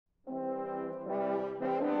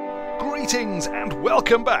Greetings and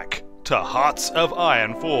welcome back to Hearts of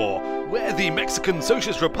Iron 4, where the Mexican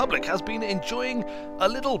Socialist Republic has been enjoying a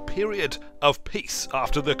little period of peace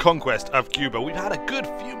after the conquest of Cuba. We've had a good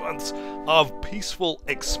few months of peaceful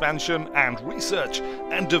expansion and research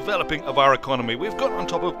and developing of our economy. We've got on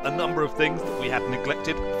top of a number of things that we had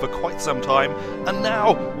neglected for quite some time, and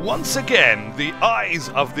now, once again, the eyes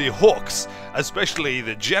of the hawks, especially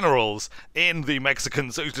the generals in the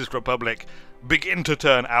Mexican Socialist Republic, begin to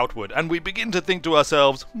turn outward, and we begin to think to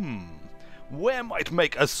ourselves, where might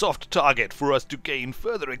make a soft target for us to gain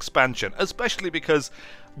further expansion, especially because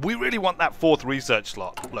we really want that fourth research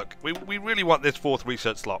slot. Look, we really want this fourth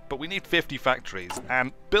research slot, but we need 50 factories,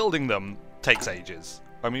 and building them takes ages.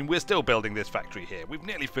 I mean, we're still building this factory here. We've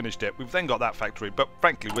nearly finished it. We've then got that factory, but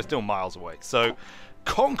frankly, we're still miles away. So,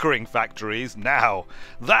 conquering factories now,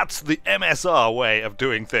 that's the MSR way of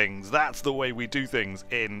doing things. That's the way we do things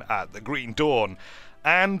in the Green Dawn.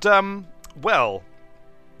 And, well,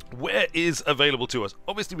 where is available to us?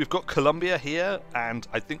 Obviously, we've got Colombia here, and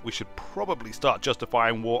I think we should probably start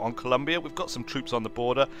justifying war on Colombia. We've got some troops on the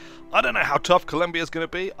border. I don't know how tough Colombia is going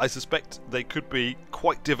to be. I suspect they could be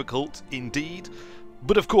quite difficult indeed.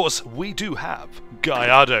 But of course, we do have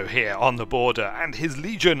Gallardo here on the border, and his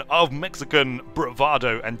legion of Mexican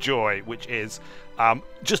bravado and joy, which is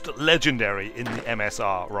just legendary in the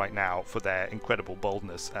MSR right now for their incredible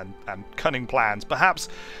boldness and cunning plans. Perhaps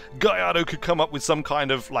Gallardo could come up with some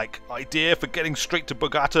kind of idea for getting straight to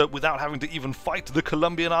Bogota without having to even fight the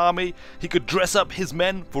Colombian army. He could dress up his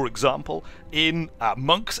men, for example, in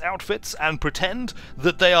monks' outfits and pretend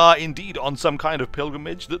that they are indeed on some kind of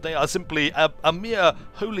pilgrimage, that they are simply a mere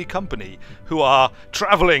holy company who are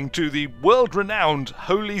traveling to the world-renowned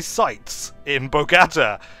holy sites in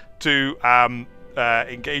Bogota to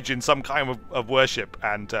engage in some kind of worship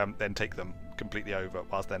and then take them completely over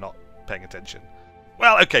whilst they're not paying attention.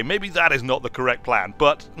 Well, okay, maybe that is not the correct plan,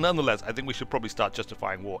 but nonetheless, I think we should probably start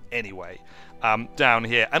justifying war anyway down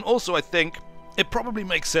here. And also, I think it probably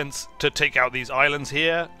makes sense to take out these islands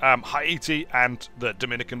here, Haiti and the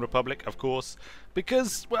Dominican Republic, of course,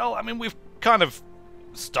 because, well, I mean, we've kind of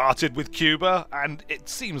started with Cuba, and it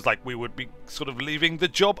seems like we would be sort of leaving the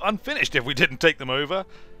job unfinished if we didn't take them over.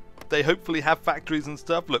 They hopefully have factories and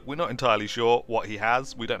stuff. Look, we're not entirely sure what he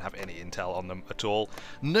has. We don't have any intel on them at all.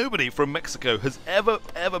 Nobody from Mexico has ever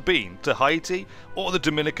been to Haiti or the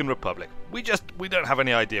Dominican Republic. We don't have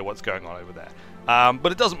any idea what's going on over there.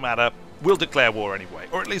 But it doesn't matter. We'll declare war anyway.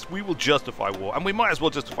 Or at least we will justify war. And we might as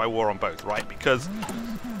well justify war on both, right? Because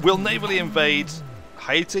we'll navally invade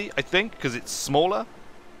Haiti, I think, because it's smaller.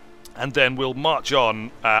 And then we'll march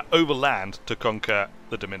on overland to conquer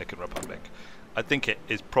the Dominican Republic. I think it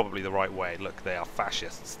is probably the right way. Look, they are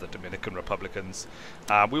fascists, the Dominican Republicans.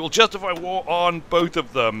 We will justify war on both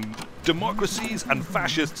of them. Democracies and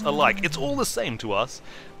fascists alike. It's all the same to us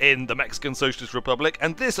in the Mexican Socialist Republic,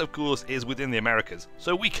 and this, of course, is within the Americas.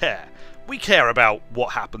 So we care. We care about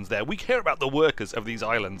what happens there. We care about the workers of these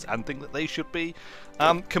islands and think that they should be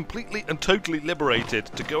completely and totally liberated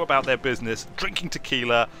to go about their business, drinking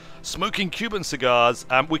tequila, smoking Cuban cigars.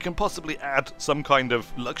 We can possibly add some kind of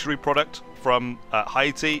luxury product from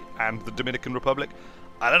Haiti and the Dominican Republic.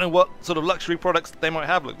 I don't know what sort of luxury products they might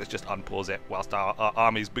have. Look, let's just unpause it whilst our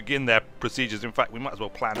armies begin their procedures. In fact, we might as well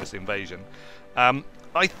plan this invasion.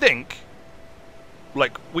 I think,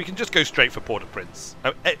 we can just go straight for Port-au-Prince.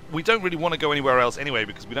 We don't really want to go anywhere else anyway,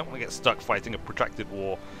 because we don't want to get stuck fighting a protracted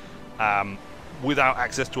war without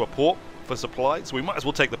access to a port for supplies. So we might as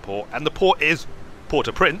well take the port, and the port is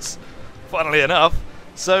Port-au-Prince, funnily enough.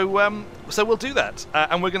 So we'll do that,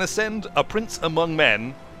 and we're going to send a prince among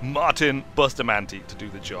men, Martin Bustamante, to do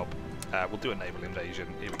the job. We'll do a naval invasion.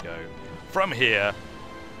 Here we go. From here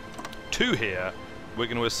to here, we're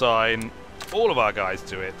going to assign all of our guys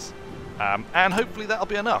to it, and hopefully that'll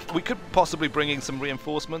be enough. We could possibly bring in some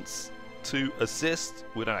reinforcements to assist.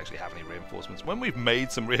 We don't actually have any reinforcements. When we've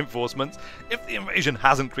made some reinforcements, if the invasion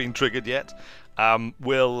hasn't been triggered yet,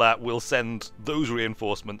 we'll send those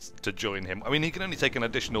reinforcements to join him. I mean, he can only take an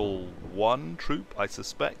additional 1 troop, I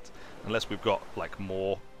suspect, unless we've got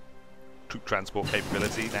more troop transport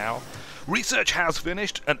capability now. Research has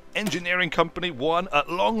finished. An engineering company won at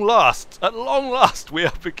long last. At long last, we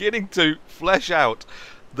are beginning to flesh out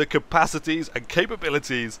the capacities and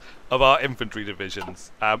capabilities of our infantry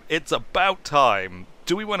divisions. It's about time.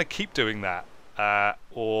 Do we want to keep doing that?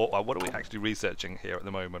 Or what are we actually researching here at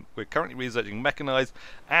the moment? We're currently researching mechanized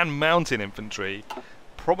and mountain infantry.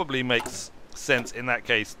 Probably makes sense in that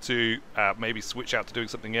case to maybe switch out to doing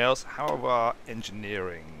something else. How are our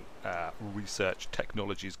engineering research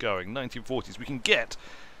technologies going? 1940s. We can get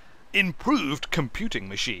improved computing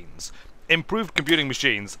machines improved computing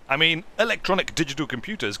machines, I mean, electronic digital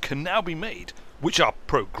computers can now be made, which are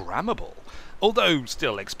programmable. Although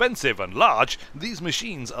still expensive and large, these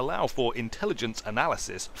machines allow for intelligence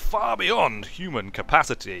analysis far beyond human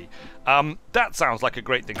capacity. That sounds like a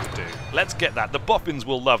great thing to do. Let's get that. The boffins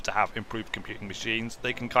will love to have improved computing machines.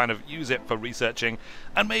 They can kind of use it for researching,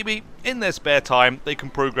 and maybe in their spare time they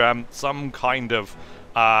can program some kind of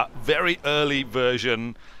very early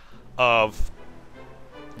version of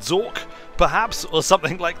Zork, perhaps, or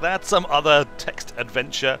something like that, some other text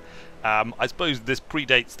adventure. I suppose this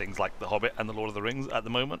predates things like The Hobbit and The Lord of the Rings at the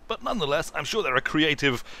moment, but nonetheless, I'm sure there are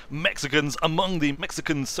creative Mexicans among the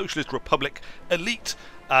Mexican Socialist Republic elite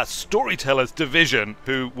storytellers division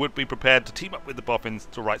who would be prepared to team up with the boffins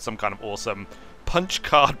to write some kind of awesome punch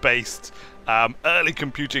card-based early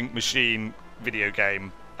computing machine video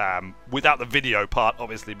game. Without the video part,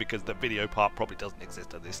 obviously, because the video part probably doesn't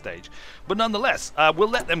exist at this stage. But nonetheless, we'll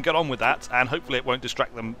let them get on with that, and hopefully it won't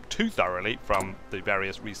distract them too thoroughly from the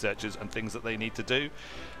various researches and things that they need to do.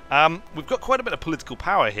 We've got quite a bit of political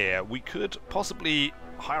power here. We could possibly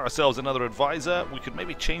hire ourselves another advisor. We could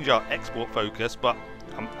maybe change our export focus, but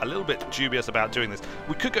I'm a little bit dubious about doing this.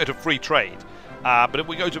 We could go to free trade. But if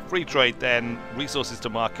we go to free trade, then resources to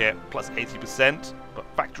market plus 80%, but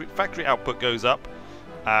factory output goes up.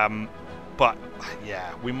 But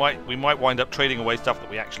yeah, we might wind up trading away stuff that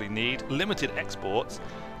we actually need. Limited exports,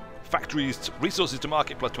 resources to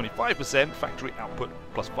market plus 25%, factory output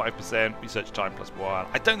plus 5%, research time plus 1.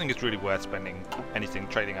 I don't think it's really worth spending anything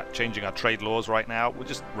changing our trade laws right now. We'll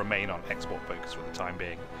just remain on export focus for the time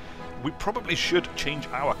being. We probably should change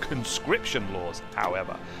our conscription laws,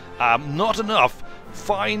 however. Not enough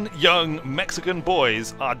fine young Mexican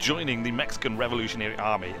boys are joining the Mexican Revolutionary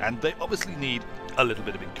Army, and they obviously need a little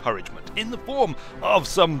bit of encouragement in the form of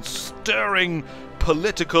some stirring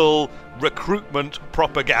political recruitment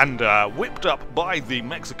propaganda whipped up by the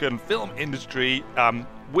Mexican film industry,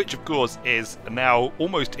 which of course is now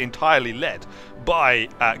almost entirely led by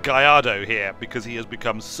Gallardo here, because he has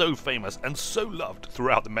become so famous and so loved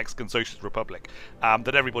throughout the Mexican Socialist Republic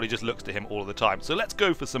that everybody just looks to him all the time. So let's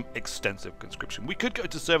go for some extensive conscription. We could go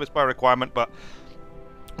to service by requirement, but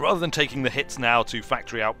rather than taking the hits now to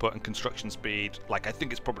factory output and construction speed, I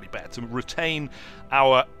think it's probably better to retain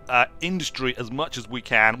our industry as much as we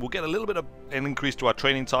can. We'll get a little bit of an increase to our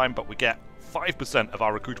training time, but we get 5% of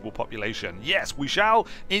our recruitable population. Yes, we shall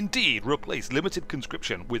indeed replace limited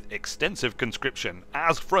conscription with extensive conscription,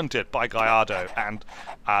 as fronted by Gallardo and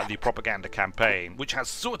the propaganda campaign, which has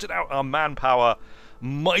sorted out our manpower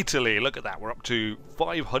mightily. Look at that, we're up to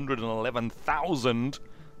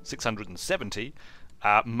 511,670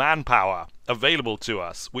 manpower available to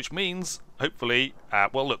us, which means, hopefully,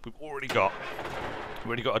 well look, we've already got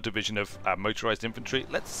a division of motorized infantry.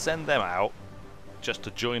 Let's send them out just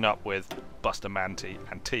to join up with Bustamante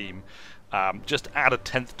and team. Just add a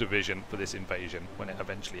 10th division for this invasion when it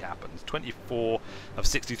eventually happens. 24 of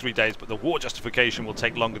 63 days, but the war justification will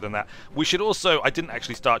take longer than that. We should also, I didn't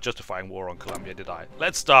actually start justifying war on Colombia, did I?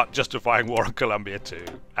 Let's start justifying war on Colombia too.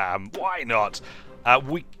 Why not?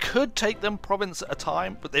 We could take them province at a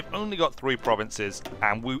time, but they've only got 3 provinces,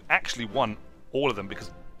 and we actually won all of them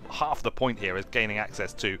because half the point here is gaining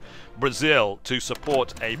access to Brazil to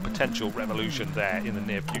support a potential revolution there in the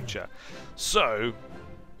near future. So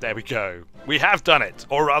there we go. We have done it,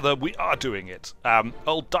 or rather we are doing it.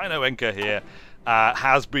 Old Dino here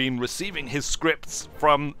has been receiving his scripts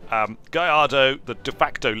from Gallardo, the de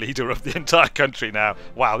facto leader of the entire country now.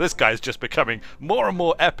 Wow, this guy is just becoming more and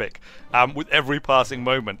more epic with every passing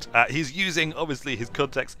moment. He's using, obviously, his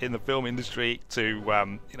contacts in the film industry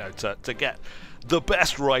to, to get the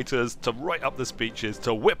best writers to write up the speeches,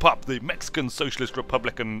 to whip up the Mexican Socialist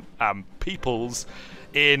Republican peoples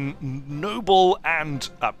in noble and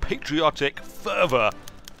patriotic fervor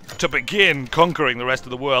to begin conquering the rest of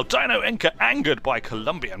the world. Dino angered by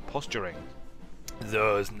Colombian posturing.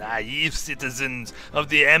 Those naive citizens of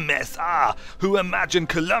the MSR who imagine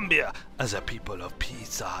Colombia as a people of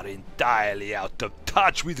peace are entirely out of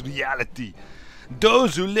touch with reality.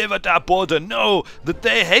 Those who live at our border know that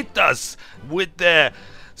they hate us with their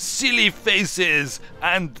silly faces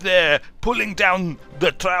and their pulling down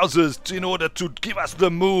the trousers in order to give us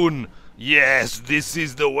the moon. Yes, this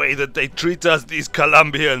is the way that they treat us, these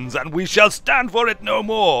Colombians, and we shall stand for it no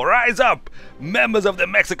more. Rise up, members of the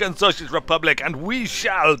Mexican Socialist Republic, and we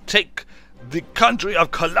shall take the country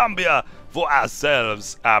of Colombia for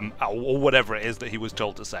ourselves, or whatever it is that he was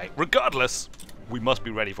told to say. Regardless, we must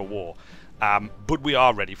be ready for war. But we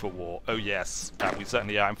are ready for war. Oh yes, we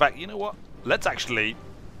certainly are. In fact, you know what? Let's actually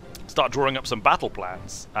start drawing up some battle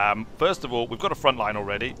plans. First of all, we've got a front line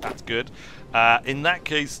already. That's good. In that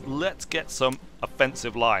case, let's get some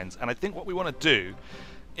offensive lines. And I think what we want to do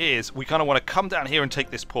is we kind of want to come down here and take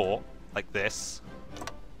this port, like this.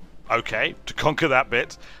 Okay, to conquer that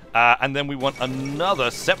bit. And then we want another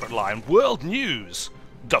separate line. World news!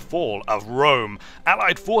 The fall of Rome.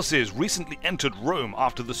 Allied forces recently entered Rome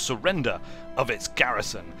after the surrender of its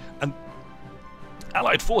garrison. And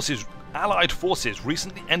Allied forces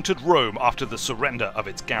recently entered Rome after the surrender of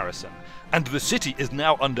its garrison, and the city is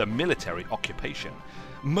now under military occupation.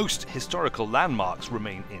 Most historical landmarks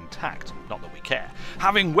remain intact, not that we care,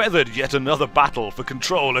 having weathered yet another battle for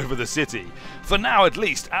control over the city. For now at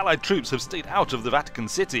least, Allied troops have stayed out of the Vatican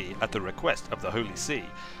City at the request of the Holy See.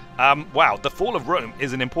 Wow, the fall of Rome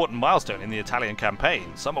is an important milestone in the Italian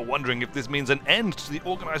campaign. Some are wondering if this means an end to the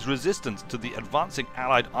organised resistance to the advancing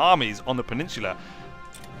Allied armies on the peninsula.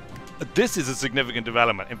 This is a significant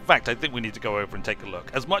development. In fact, I think we need to go over and take a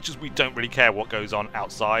look. As much as we don't really care what goes on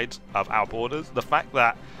outside of our borders, the fact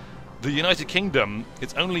that the United Kingdom,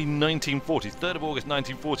 it's only 1940, 3rd of August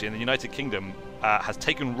 1940, and the United Kingdom has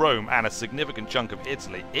taken Rome and a significant chunk of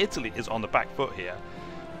Italy. Italy is on the back foot here.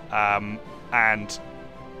 And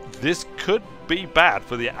this could be bad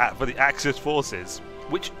for the Axis forces,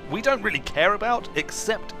 which we don't really care about,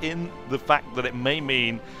 except in the fact that it may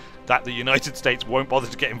mean that the United States won't bother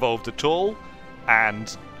to get involved at all,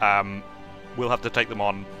 and we'll have to take them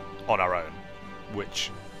on our own,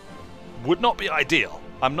 which would not be ideal.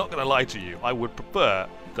 I'm not going to lie to you. I would prefer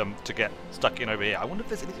them to get stuck in over here. I wonder if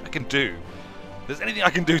there's anything I can do. If there's anything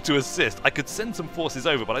I can do to assist. I could send some forces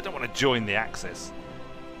over, but I don't want to join the Axis.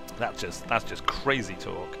 That's just crazy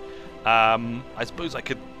talk. I suppose I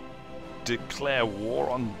could declare war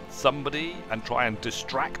on somebody and try and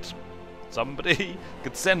distract somebody.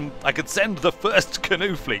 I could send the first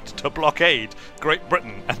canoe fleet to blockade Great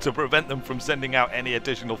Britain and to prevent them from sending out any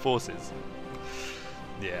additional forces.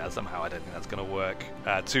 Yeah, somehow I don't think that's going to work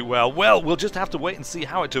too well. Well, we'll just have to wait and see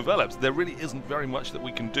how it develops. There really isn't very much that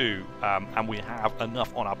we can do, and we have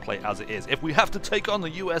enough on our plate as it is. If we have to take on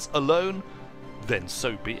the US alone, then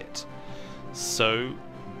so be it. So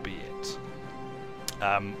be it.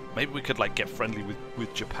 Maybe we could like get friendly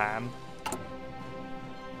with Japan.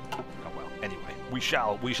 Oh well. Anyway, we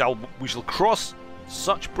shall cross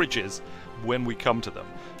such bridges when we come to them.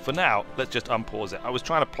 For now, let's just unpause it. I was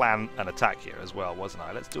trying to plan an attack here as well, wasn't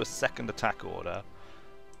I? Let's do a second attack order,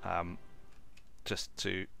 just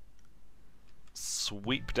to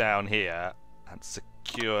sweep down here and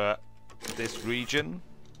secure this region,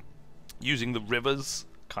 using the rivers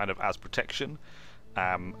kind of as protection.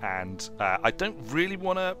 I don't really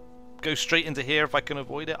want to go straight into here if I can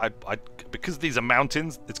avoid it. Because these are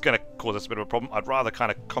mountains, it's going to cause us a bit of a problem. I'd rather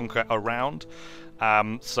kind of conquer around.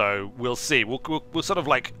 So we'll see. We'll sort of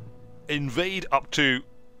like invade up to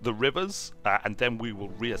the rivers, and then we will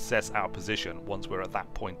reassess our position once we're at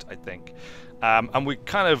that point, I think. And we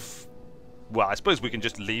kind of, well, I suppose we can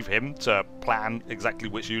just leave him to plan exactly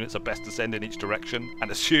which units are best to send in each direction, and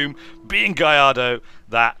assume, being Gallardo,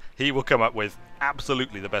 that he will come up with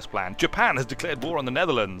absolutely the best plan. Japan has declared war on the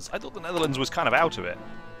Netherlands. I thought the Netherlands was kind of out of it.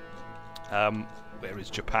 Where is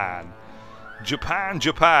Japan?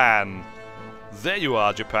 Japan! There you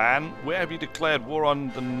are, Japan. Where have you declared war on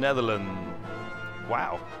the Netherlands?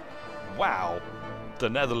 Wow. The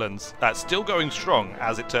Netherlands. Still going strong,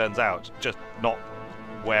 as it turns out. Just not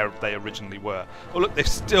where they originally were. Oh look,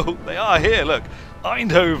 they are here, look.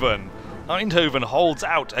 Eindhoven holds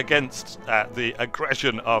out against the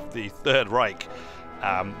aggression of the Third Reich,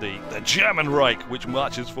 the German Reich, which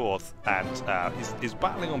marches forth and is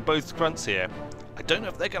battling on both fronts here. I don't know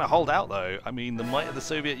if they're going to hold out though. I mean, the might of the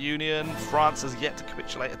Soviet Union, France has yet to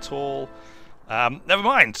capitulate at all. Never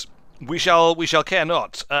mind. We shall care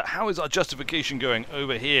not. How is our justification going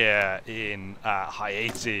over here in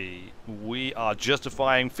Haiti? We are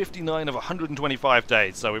justifying 59 of 125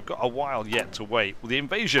 days, so we've got a while yet to wait. The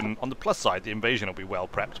invasion, on the plus side, the invasion will be well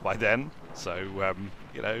prepped by then, so,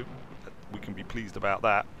 you know, we can be pleased about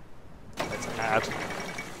that. Let's add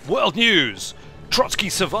world news! Trotsky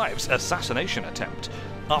survives assassination attempt.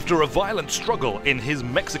 After a violent struggle in his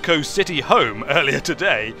Mexico City home earlier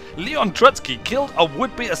today, Leon Trotsky killed a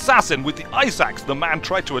would-be assassin with the ice axe the man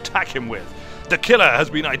tried to attack him with. The killer has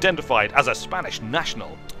been identified as a Spanish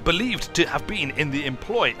national, believed to have been in the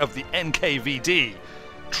employ of the NKVD.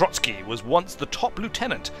 Trotsky was once the top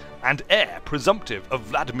lieutenant and heir presumptive of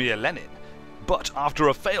Vladimir Lenin. But after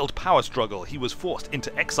a failed power struggle, he was forced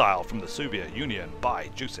into exile from the Soviet Union by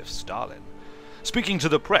Joseph Stalin. Speaking to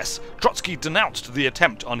the press, Trotsky denounced the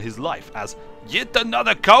attempt on his life as yet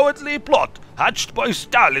another cowardly plot hatched by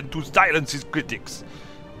Stalin to silence his critics.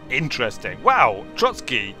 Interesting. Wow,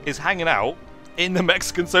 Trotsky is hanging out in the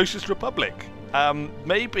Mexican Socialist Republic.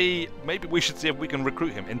 Maybe we should see if we can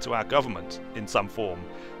recruit him into our government in some form.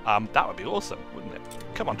 That would be awesome, wouldn't it?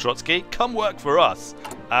 Come on, Trotsky, come work for us.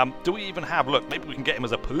 Do we even have... Look, maybe we can get him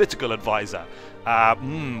as a political advisor.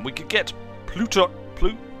 We could get Plutarco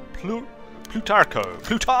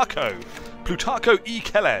E.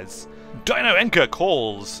 Keles. Dino Enka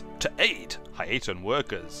calls to aid Haitian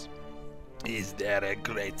workers. Is there a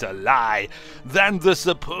greater lie than the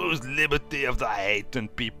supposed liberty of the Haitian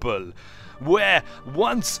people, where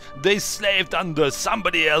once they slaved under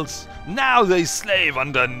somebody else, now they slave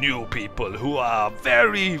under new people who are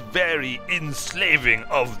very, very enslaving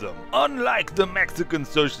of them? Unlike the Mexican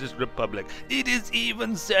Socialist Republic, it is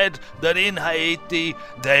even said that in Haiti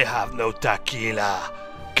they have no tequila.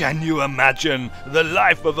 Can you imagine the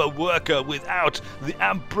life of a worker without the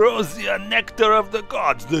ambrosia nectar of the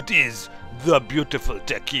gods that is the beautiful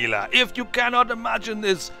tequila? If you cannot imagine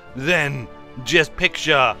this, then just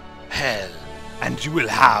picture hell and you will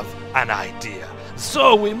have an idea.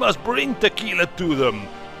 So we must bring tequila to them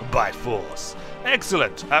by force.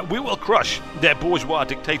 Excellent. We will crush their bourgeois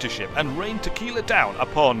dictatorship and rain tequila down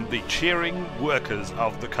upon the cheering workers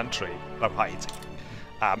of the country of Haiti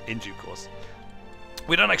in due course.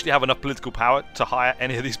 We don't actually have enough political power to hire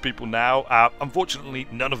any of these people now. Unfortunately,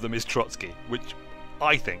 none of them is Trotsky, which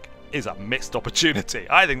I think is a missed opportunity.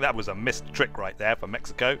 I think that was a missed trick right there for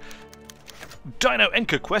Mexico. Dino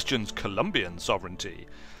Enka questions Colombian sovereignty.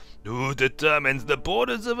 Who determines the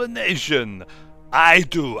borders of a nation? I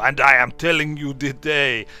do, and I am telling you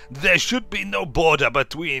today, there should be no border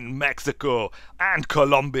between Mexico and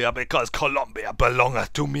Colombia because Colombia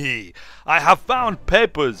belongeth to me. I have found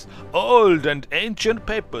papers, old and ancient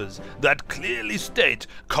papers, that clearly state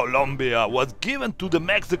Colombia was given to the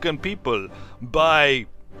Mexican people by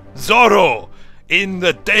Zorro in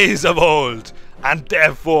the days of old, and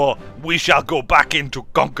therefore we shall go back in to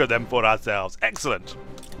conquer them for ourselves. Excellent.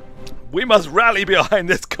 We must rally behind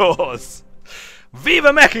this cause.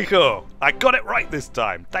 Viva Mexico! I got it right this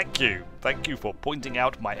time. Thank you. Thank you for pointing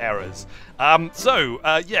out my errors.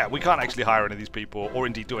 Yeah, we can't actually hire any of these people or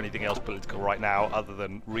indeed do anything else political right now other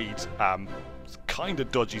than read kind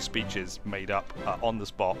of dodgy speeches made up on the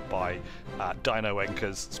spot by Dino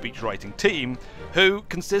Enka's speechwriting team, who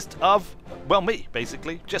consist of, well, me,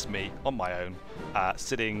 basically. Just me, on my own,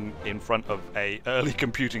 sitting in front of a early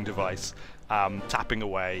computing device, tapping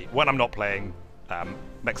away when I'm not playing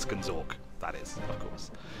Mexican Zork. That is, of course.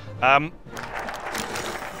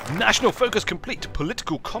 National focus complete.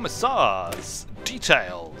 Political commissars.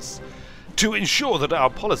 Details. To ensure that our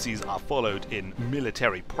policies are followed in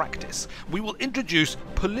military practice, we will introduce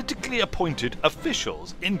politically appointed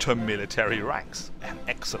officials into military ranks. An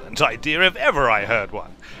excellent idea if ever I heard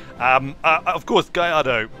one. Of course,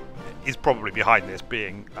 Gallardo is probably behind this,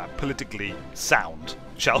 being politically sound,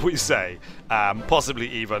 shall we say. Possibly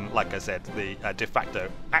even, like I said, the de facto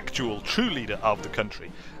actual true leader of the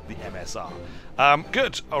country, the MSR.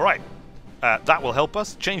 Good, alright. That will help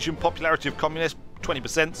us. Change in popularity of communists,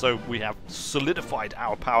 20%, so we have solidified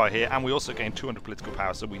our power here, and we also gained 200 political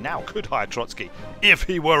power, so we now could hire Trotsky if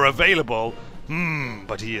he were available.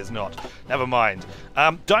 But he is not. Never mind.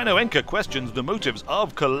 Dino Enka questions the motives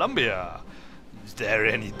of Colombia. Is there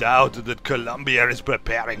any doubt that Colombia is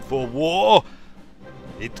preparing for war?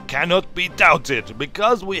 It cannot be doubted,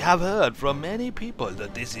 because we have heard from many people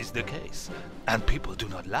that this is the case. And people do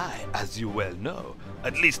not lie, as you well know.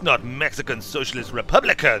 At least not Mexican Socialist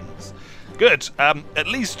Republicans. Good. At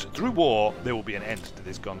least through war, there will be an end to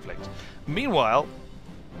this conflict. Meanwhile,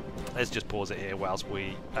 let's just pause it here whilst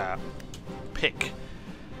we pick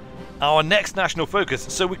our next national focus.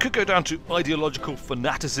 So we could go down to ideological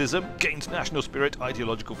fanaticism, gains national spirit,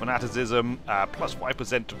 ideological fanaticism, plus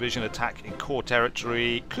 5% division attack in core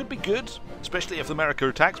territory. Could be good, especially if America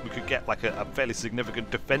attacks. We could get like a fairly significant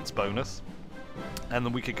defense bonus. And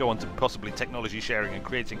then we could go on to possibly technology sharing and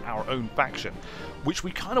creating our own faction, which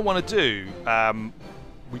we kind of want to do.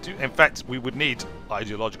 We do, in fact, we would need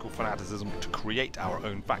ideological fanaticism to create our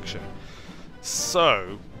own faction.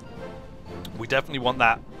 So we definitely want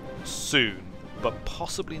that soon, but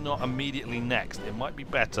possibly not immediately next. It might be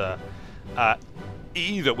better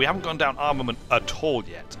either we haven't gone down armament at all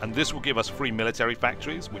yet, and this will give us free military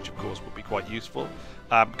factories, which of course would be quite useful.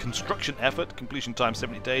 Construction effort, completion time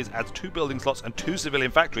 70 days, adds 2 building slots and 2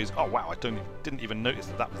 civilian factories. Oh wow, I didn't even notice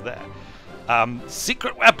that that was there.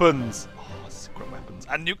 Secret weapons, secret weapons,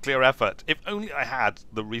 and nuclear effort. If only I had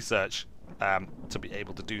the research to be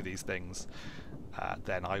able to do these things,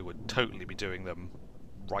 then I would totally be doing them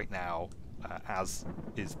right now, as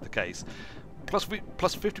is the case.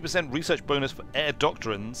 plus 50% research bonus for air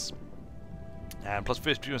doctrines, and plus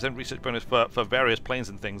 50% research bonus for various planes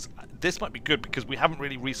and things. This might be good because we haven't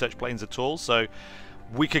really researched planes at all, so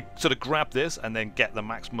we could sort of grab this and then get the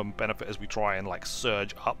maximum benefit as we try and like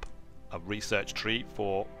surge up a research tree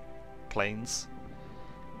for planes,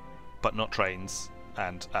 but not trains,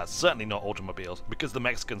 and certainly not automobiles, because the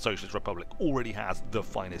Mexican Socialist Republic already has the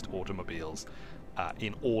finest automobiles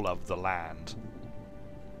in all of the land.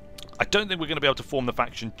 I don't think we're going to be able to form the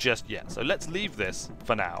faction just yet, so let's leave this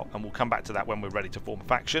for now, and we'll come back to that when we're ready to form a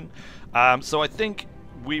faction. So I think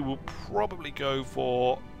we will probably go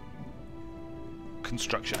for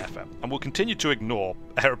construction FM, and we'll continue to ignore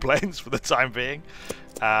aeroplanes for the time being.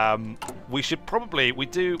 We should probably, we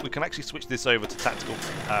can actually switch this over to tactical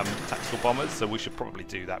bombers, so we should probably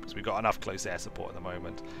do that because we've got enough close air support at the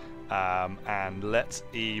moment. And let's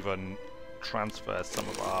even transfer some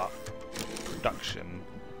of our production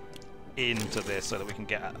into this so that we can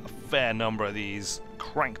get a fair number of these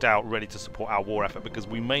cranked out, ready to support our war effort, because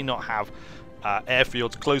we may not have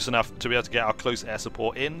airfields close enough to be able to get our close air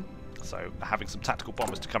support in. So having some tactical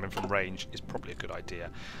bombers to come in from range is probably a good idea.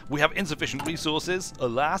 We have insufficient resources.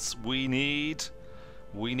 Alas, we need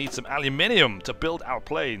some aluminium to build our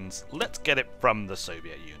planes. Let's get it from the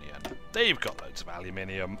Soviet Union. They've got loads of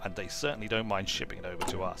aluminium, and they certainly don't mind shipping it over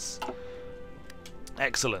to us.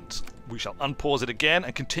 Excellent. We shall unpause it again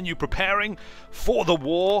and continue preparing for the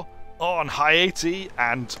war on Haiti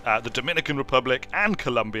and the Dominican Republic and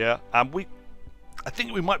Colombia. I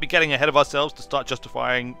think we might be getting ahead of ourselves to start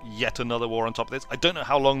justifying yet another war on top of this. I don't know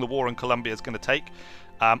how long the war in Colombia is going to take.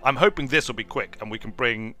 I'm hoping this will be quick and we can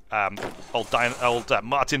bring old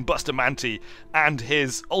Martin Bustamante and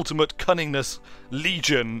his ultimate cunningness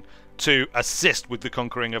legion to assist with the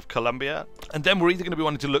conquering of Colombia. And then we're either going to be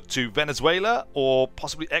wanting to look to Venezuela or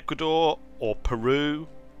possibly Ecuador or Peru,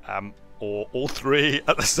 or all three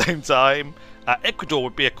at the same time. Ecuador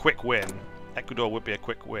would be a quick win.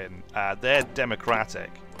 They're democratic.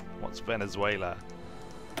 What's Venezuela?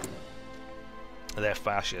 They're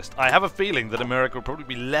fascist. I have a feeling that America will probably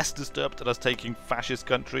be less disturbed at us taking fascist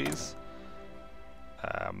countries.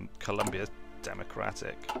 Colombia's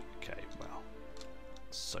democratic. Okay, well,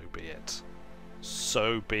 so be it.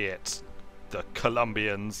 So be it. The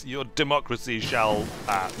Colombians, your democracy shall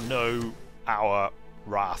know our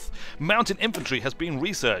wrath. Mountain infantry has been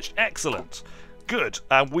researched. Excellent. Good.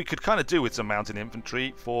 We could kind of do with some mountain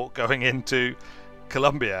infantry for going into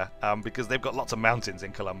Colombia, because they've got lots of mountains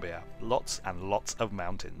in Colombia. Lots and lots of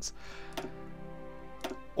mountains.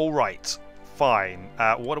 Alright, fine.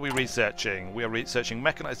 What are we researching? We are researching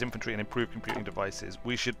mechanized infantry and improved computing devices.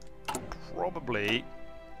 We should probably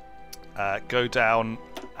go down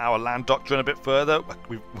our land doctrine a bit further.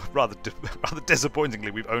 Rather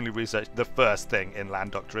disappointingly, we've only researched the first thing in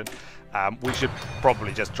land doctrine. We should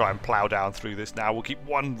probably just try and plow down through this now. We'll keep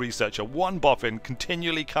one researcher, one boffin,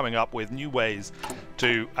 continually coming up with new ways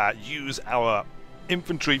to use our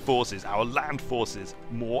infantry forces, our land forces,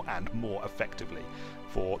 more and more effectively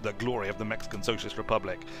for the glory of the Mexican Socialist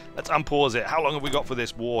Republic. Let's unpause it. How long have we got for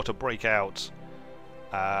this war to break out?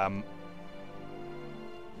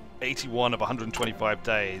 81 of 125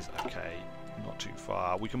 days. Okay, not too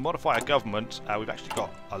far. We can modify a government. We've actually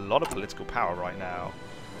got a lot of political power right now.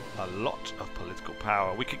 A lot of political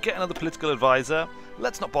power. We could get another political advisor.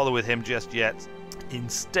 Let's not bother with him just yet.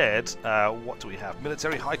 Instead, what do we have?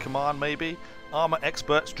 Military high command, maybe? Armor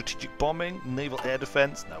expert, strategic bombing, naval air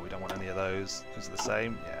defense. No, we don't want any of those. Those are the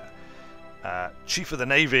same. Yeah. Chief of the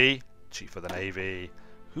Navy. Chief of the Navy.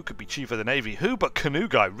 Who could be Chief of the Navy? Who but Canoe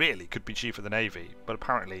Guy really could be Chief of the Navy? But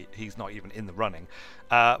apparently he's not even in the running.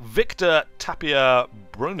 Victor Tapia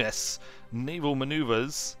Brones, naval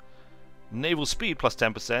maneuvers, naval speed plus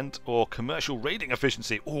 10%, or commercial raiding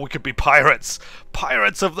efficiency. Or we could be pirates!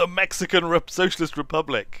 Pirates of the Mexican Socialist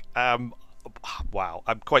Republic! Wow,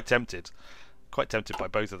 I'm quite tempted. Quite tempted by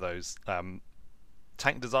both of those.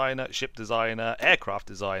 Tank designer, ship designer, aircraft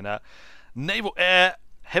designer, naval air...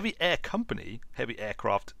 Heavy Air Company, Heavy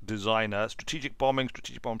Aircraft Designer, Strategic Bombing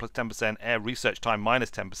plus 10%, Air Research Time minus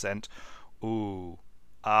 10%. Ooh.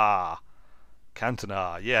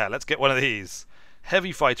 Cantonar. Yeah, let's get one of these.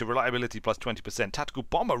 Heavy Fighter Reliability plus 20%, Tactical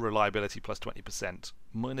Bomber Reliability plus 20%,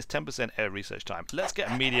 minus 10% Air Research Time. Let's get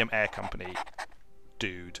a Medium Air Company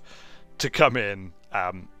dude to come in.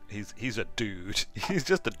 He's a dude. He's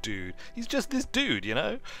just a dude. He's just this dude, you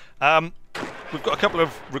know? We've got a couple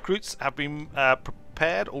of recruits have been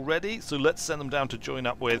prepared already, so let's send them down to join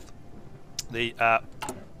up with the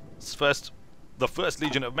first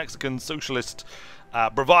Legion of Mexican Socialist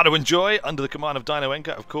Bravado and Joy under the command of Dino,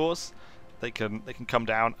 of course. They can come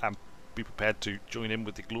down and be prepared to join in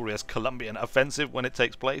with the glorious Colombian offensive when it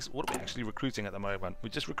takes place. What are we actually recruiting at the moment? We're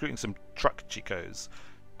just recruiting some truck chicos.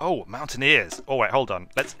 Oh, mountaineers. Oh, wait, hold on.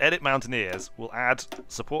 Let's edit mountaineers. We'll add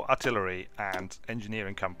support artillery and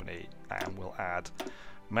engineering company. And we'll add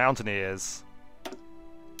mountaineers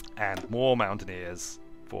and more mountaineers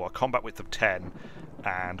for a combat width of 10.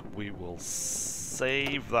 And we will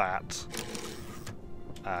save that.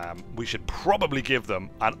 We should probably give them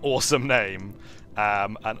an awesome name.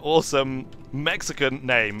 An awesome Mexican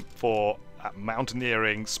name for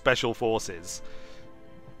mountaineering special forces.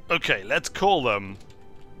 Okay, let's call them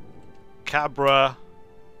Cabra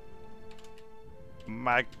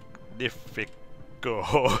Magnifico.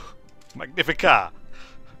 Magnifica.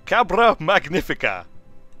 Cabra Magnifica.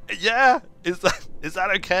 Yeah? Is that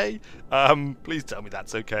okay? Please tell me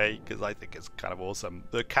that's okay, because I think it's kind of awesome.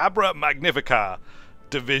 The Cabra Magnifica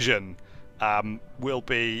division will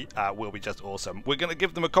be just awesome. We're going to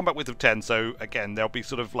give them a combat width of 10, so again, they'll be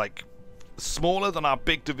sort of like smaller than our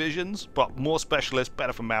big divisions, but more specialist,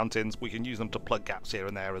 better for mountains. We can use them to plug gaps here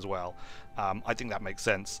and there as well. I think that makes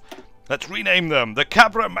sense. Let's rename them the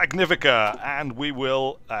Cabra Magnifica, and we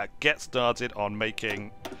will get started on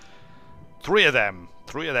making three of them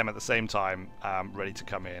at the same time, ready to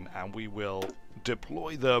come in, and we will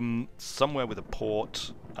deploy them somewhere with a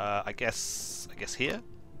port. I guess here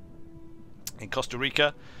in Costa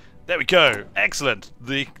Rica. There we go. Excellent.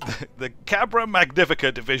 The Cabra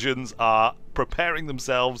Magnifica divisions are preparing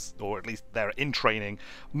themselves, or at least they're in training.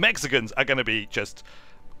 Mexicans are going to be just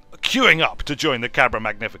queuing up to join the Cabra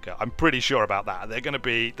Magnifica. I'm pretty sure about that. They are going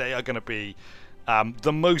to be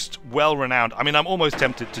the most well-renowned. I mean, I'm almost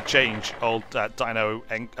tempted to change old Dino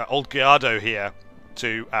and old Gallardo here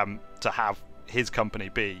to have his company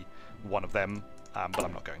be one of them. But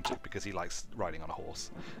I'm not going to, because he likes riding on a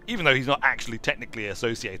horse. Even though he's not actually technically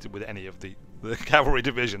associated with any of the cavalry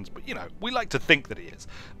divisions. But, you know, we like to think that he is.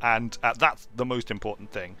 And that's the most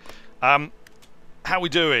important thing. How are we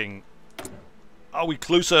doing? Are we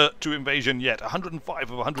closer to invasion yet?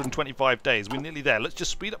 105 of 125 days. We're nearly there. Let's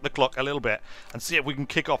just speed up the clock a little bit and see if we can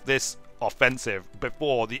kick off this offensive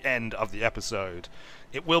before the end of the episode.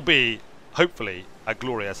 It will be, hopefully, a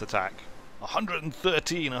glorious attack.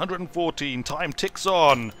 113, 114, time ticks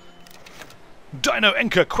on. Dino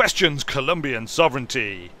Enka questions Colombian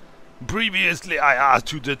sovereignty. Previously I asked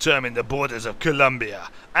to determine the borders of Colombia,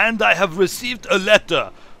 and I have received a letter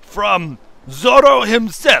from Zorro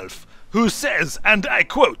himself, who says, and I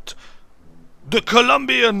quote, "The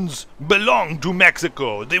Colombians belong to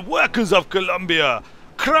Mexico. The workers of Colombia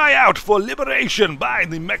cry out for liberation by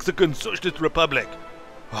the Mexican Socialist Republic.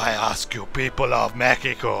 I ask you, people of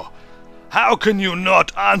Mexico, how can you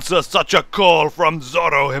not answer such a call from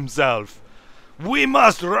Zorro himself? We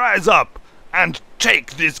must rise up and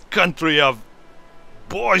take this country of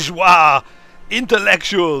bourgeois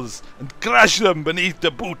intellectuals and crush them beneath the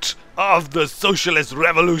boot of the socialist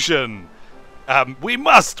revolution. We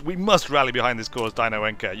must rally behind this cause, Dino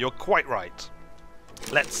Enka. You're quite right.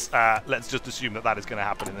 Let's just assume that is going to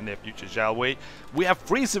happen in the near future, shall we? We have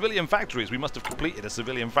 3 civilian factories. We must have completed a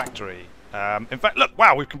civilian factory. In fact, look,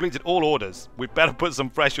 wow, we've completed all orders. We'd better put some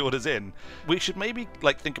fresh orders in. We should maybe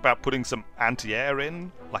think about putting some anti-air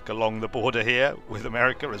in, along the border here with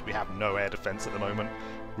America, as we have no air defense at the moment,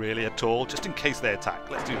 really at all, just in case they attack.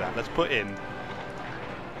 Let's do that. Let's put in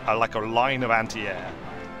a line of anti-air.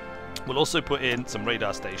 We'll also put in some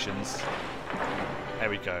radar stations. There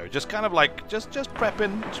we go. Just kind of just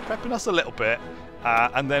prepping us a little bit,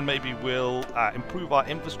 and then maybe we'll improve our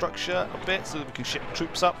infrastructure a bit so that we can ship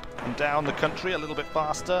troops up and down the country a little bit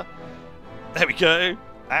faster. There we go.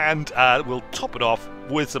 And we'll top it off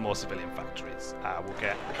with some more civilian factories. We'll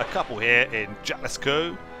get a couple here in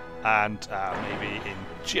Jalisco and maybe in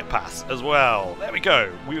Chiapas as well. There we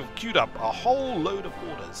go. We've queued up a whole load of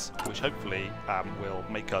orders, which hopefully will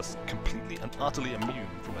make us completely and utterly immune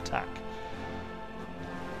from attack.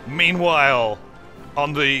 Meanwhile,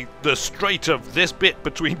 on the strait of this bit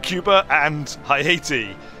between Cuba and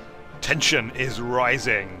Haiti, tension is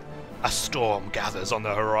rising. A storm gathers on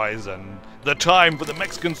the horizon. The time for the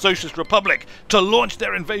Mexican Socialist Republic to launch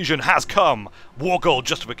their invasion has come. War goal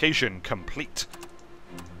justification complete.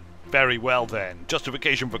 Very well then.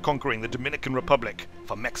 Justification for conquering the Dominican Republic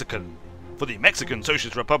for the Mexican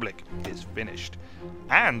Socialist Republic is finished.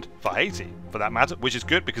 And for Haiti, for that matter, which is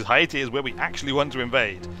good because Haiti is where we actually want to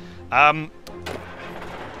invade.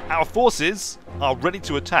 Our forces are ready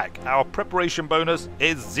to attack. Our preparation bonus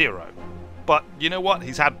is 0. But you know what?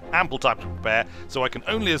 He's had ample time to prepare, so I can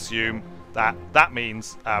only assume that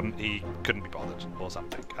means he couldn't be bothered or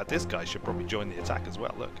something. This guy should probably join the attack as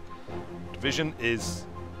well. Look. Division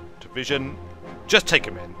Just take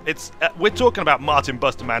him in. We're talking about Martin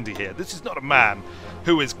Bustamante here. This is not a man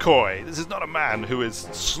who is coy. This is not a man who is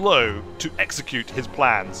slow to execute his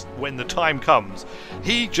plans when the time comes.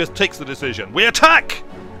 He just takes the decision. We attack!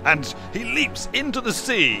 And he leaps into the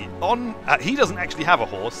sea on... he doesn't actually have a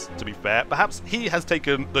horse, to be fair. Perhaps he has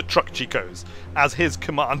taken the truck Chicos as his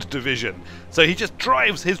command division. So he just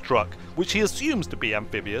drives his truck, which he assumes to be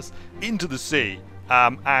amphibious, into the sea.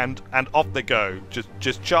 And off they go,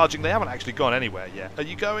 just charging. They haven't actually gone anywhere yet. Are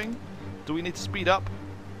you going? Do we need to speed up?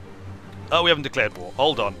 Oh, we haven't declared war.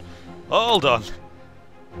 Hold on. Hold on.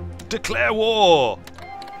 Declare war!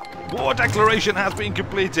 War declaration has been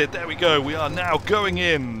completed. There we go. We are now going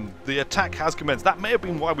in. The attack has commenced. That may have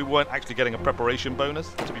been why we weren't actually getting a preparation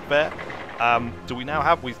bonus, to be fair. Do we now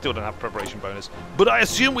have? We still don't have a preparation bonus. But I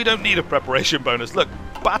assume we don't need a preparation bonus. Look,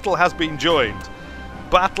 battle has been joined.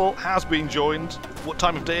 Battle has been joined. What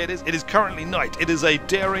time of day it is? It is currently night. It is a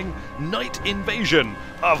daring night invasion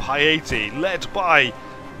of Haiti, led by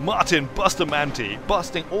Martin Bustamante,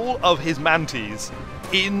 busting all of his manties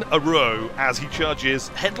in a row as he charges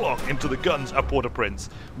headlong into the guns of Port-au-Prince,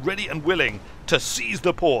 ready and willing to seize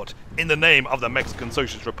the port in the name of the Mexican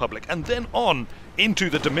Socialist Republic, and then on into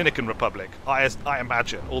the Dominican Republic, I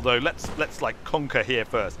imagine. Although let's like conquer here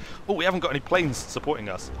first. Oh, we haven't got any planes supporting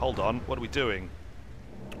us. Hold on, what are we doing?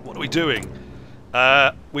 What are we doing?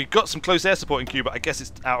 We've got some close air support in Cuba. I guess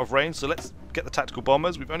it's out of range, so let's get the tactical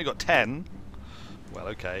bombers. We've only got 10. Well,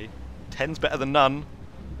 okay. 10's better than none.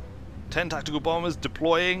 10 tactical bombers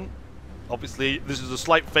deploying. Obviously, this is a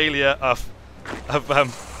slight failure of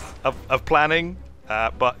planning,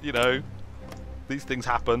 but you know, these things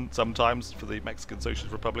happen sometimes for the Mexican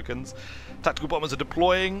Socialist Republicans. Tactical bombers are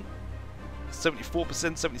deploying.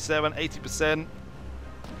 74%, 77, 80%.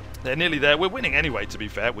 They're nearly there. We're winning anyway, to be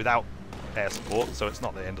fair, without air support, so it's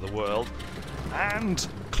not the end of the world. And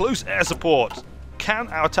close air support. Can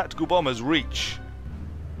our tactical bombers reach?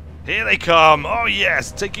 Here they come. Oh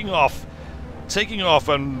yes, taking off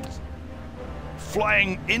and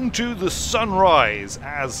flying into the sunrise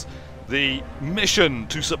as the mission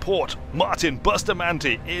to support Martin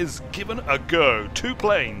Bustamante is given a go. 2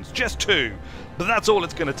 planes, just 2. But that's all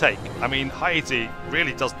it's going to take. I mean, Haiti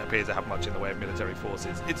really doesn't appear to have much in the way of military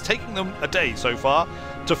forces. It's taking them a day so far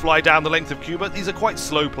to fly down the length of Cuba. These are quite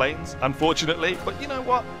slow planes, unfortunately. But you know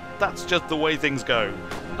what? That's just the way things go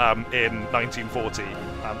in 1940.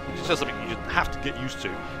 It's just something you just have to get used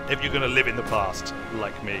to if you're going to live in the past,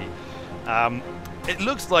 like me. It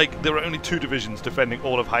looks like there are only 2 divisions defending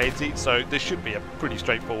all of Haiti, so this should be a pretty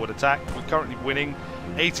straightforward attack. We're currently winning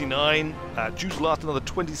 89. Due to last another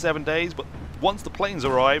 27 days, but once the planes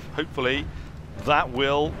arrive, hopefully that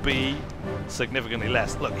will be significantly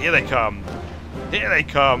less. Look, here they come. Here they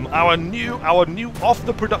come. Our new off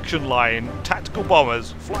the production line tactical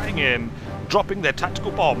bombers flying in, dropping their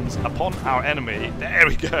tactical bombs upon our enemy. There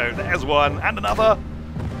we go. There's one and another.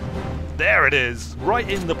 There it is, right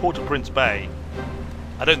in the Port-au-Prince Bay.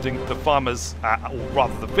 I don't think the farmers, or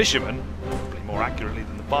rather the fishermen, probably more accurately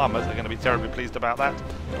than the farmers, are going to be terribly pleased about that.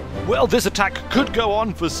 Well, this attack could go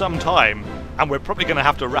on for some time, and we're probably going to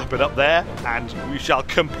have to wrap it up there, and we shall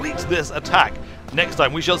complete this attack next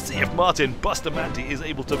time. We shall see if Martin Bustamante is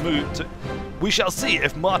able to we shall see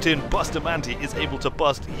if Martin Bustamante is able to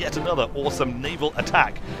bust yet another awesome naval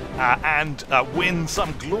attack and win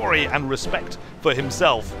some glory and respect for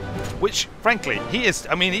himself, which, frankly, he is.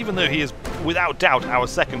 I mean, even though he is without doubt our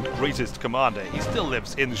second greatest commander, he still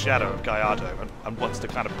lives in the shadow of Gallardo and wants to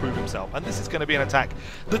kind of prove himself. And this is going to be an attack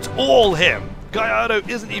that's all him. Gallardo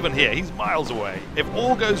isn't even here. He's miles away. If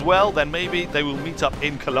all goes well, then maybe they will meet up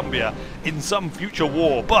in Colombia in some future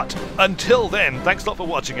war. But until then, thanks a lot for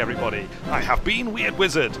watching, everybody. I have been Weird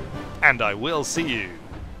Wizard, and I will see you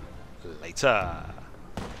later.